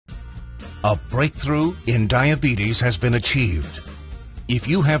A breakthrough in diabetes has been achieved. If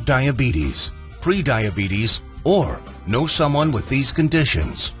you have diabetes, pre-diabetes, or know someone with these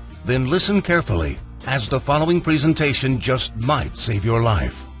conditions, then listen carefully, as the following presentation just might save your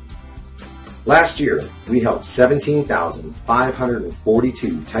life. Last year, we helped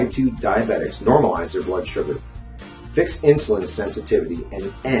 17,542 type 2 diabetics normalize their blood sugar, fix insulin sensitivity,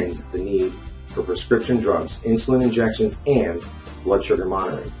 and end the need for prescription drugs, insulin injections, and blood sugar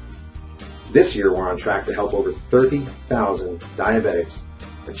monitoring. This year, we're on track to help over 30,000 diabetics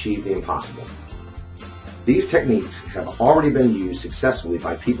achieve the impossible. These techniques have already been used successfully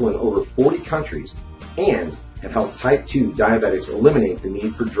by people in over 40 countries and have helped type 2 diabetics eliminate the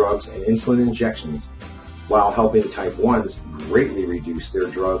need for drugs and insulin injections, while helping type 1s greatly reduce their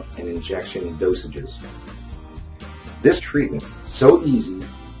drug and injection dosages. This treatment, so easy,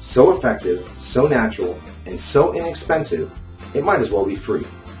 so effective, so natural, and so inexpensive, it might as well be free.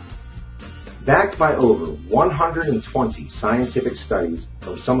 Backed by over 120 scientific studies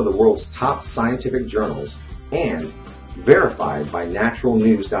from some of the world's top scientific journals and verified by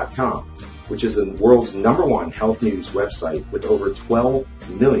naturalnews.com, which is the world's #1 health news website with over 12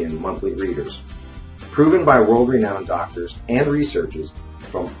 million monthly readers. Proven by world-renowned doctors and researchers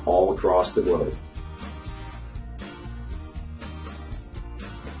from all across the globe.